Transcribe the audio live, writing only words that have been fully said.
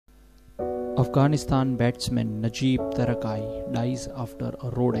Afghanistan batsman Najeeb Tarakai dies after a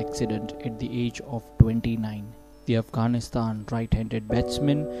road accident at the age of 29. The Afghanistan right-handed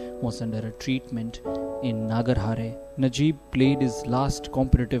batsman was under a treatment in Nagarhare. Najeeb played his last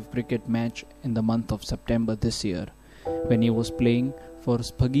competitive cricket match in the month of September this year, when he was playing for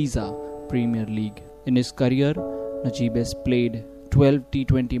Spagiza Premier League. In his career, Najeeb has played 12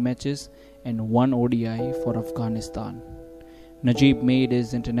 T20 matches and 1 ODI for Afghanistan. Najeeb made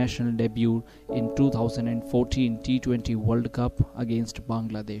his international debut in 2014 T20 World Cup against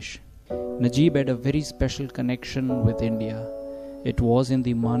Bangladesh. Najeeb had a very special connection with India. It was in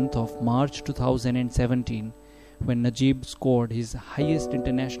the month of March 2017 when Najeeb scored his highest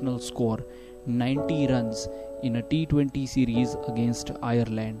international score, 90 runs, in a T20 series against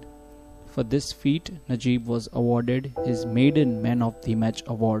Ireland. For this feat, Najeeb was awarded his maiden Man of the Match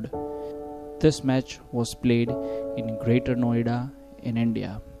award. This match was played in Greater Noida in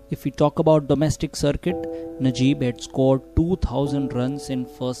India. If we talk about domestic circuit, Najeeb had scored 2000 runs in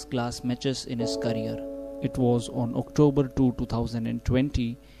first-class matches in his career. It was on October 2,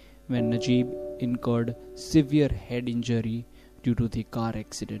 2020 when Najeeb incurred severe head injury due to the car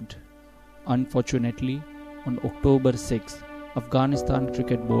accident. Unfortunately, on October 6, Afghanistan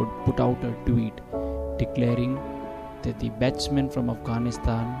Cricket Board put out a tweet declaring that the batsman from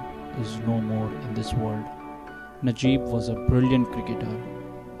Afghanistan is no more in this world. Najeeb was a brilliant cricketer.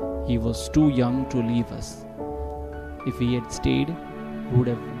 He was too young to leave us. If he had stayed, he would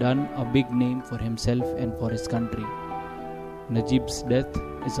have done a big name for himself and for his country. Najeeb's death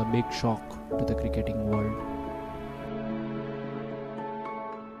is a big shock to the cricketing world.